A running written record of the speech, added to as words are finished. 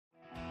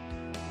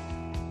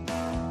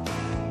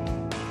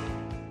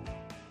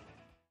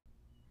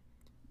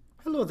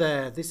Hello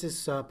there, this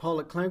is Paul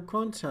at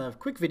CloudQuant. A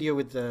quick video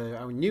with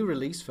our new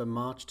release for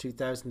March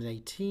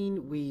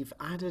 2018. We've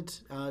added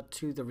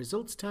to the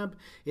results tab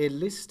a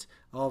list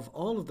of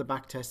all of the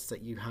backtests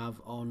that you have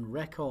on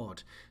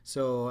record.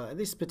 So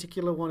this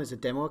particular one is a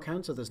demo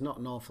account, so there's not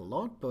an awful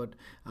lot, but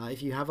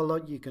if you have a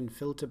lot, you can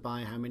filter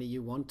by how many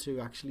you want to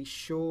actually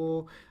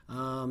show.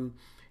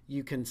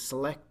 You can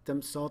select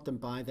them, sort them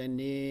by their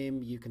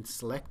name. You can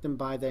select them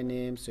by their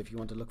name. So if you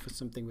want to look for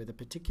something with a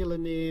particular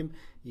name,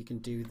 you can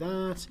do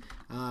that.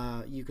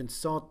 You can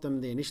sort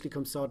them. They initially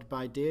come sorted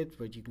by date,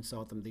 but you can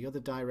sort them the other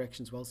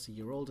direction as well. So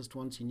your oldest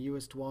ones, your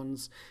newest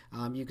ones.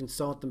 You can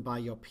sort them by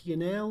your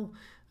P&L,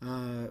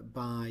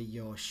 by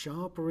your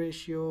Sharpe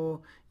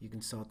ratio. You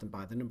can sort them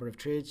by the number of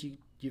trades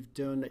you've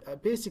done.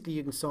 Basically,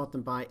 you can sort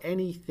them by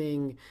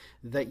anything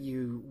that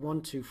you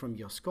want to from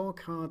your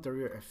scorecard. There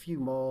are a few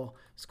more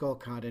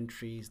scorecard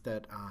entries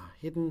that are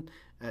hidden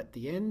at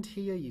the end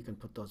here. You can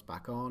put those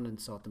back on and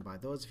sort them by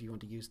those if you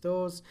want to use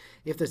those.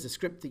 If there's a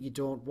script that you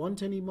don't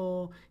want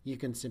anymore, you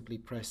can simply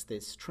press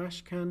this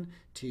trash can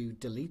to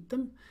delete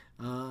them.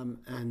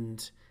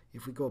 And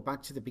if we go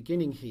back to the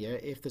beginning here,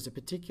 if there's a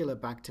particular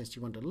backtest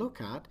you want to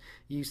look at,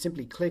 you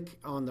simply click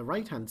on the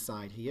right hand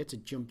side here to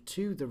jump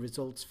to the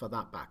results for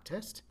that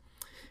backtest.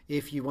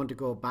 If you want to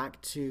go back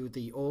to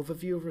the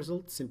overview of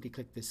results, simply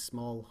click this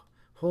small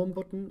home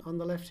button on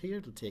the left here.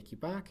 It'll take you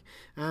back.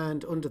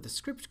 And under the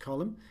script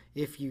column,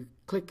 if you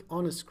click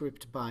on a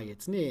script by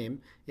its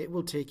name, it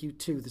will take you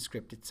to the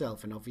script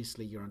itself. And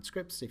obviously you're on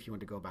scripts. If you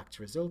want to go back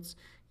to results,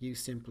 you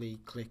simply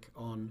click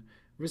on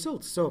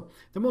results. So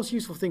the most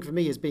useful thing for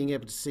me is being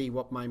able to see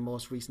what my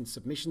most recent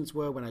submissions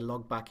were when I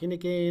log back in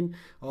again,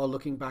 or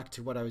looking back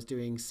to what I was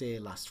doing, say,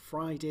 last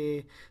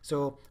Friday.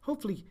 So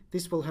hopefully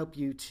this will help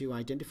you to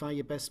identify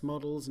your best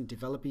models and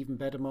develop even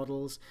better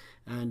models.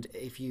 And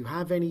if you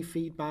have any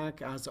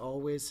feedback, as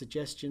always,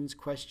 suggestions,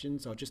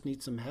 questions, or just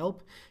need some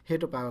help,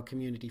 hit up our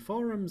community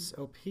forums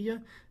up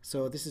here.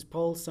 So this is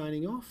Paul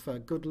signing off.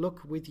 Good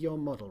luck with your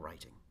model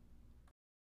writing.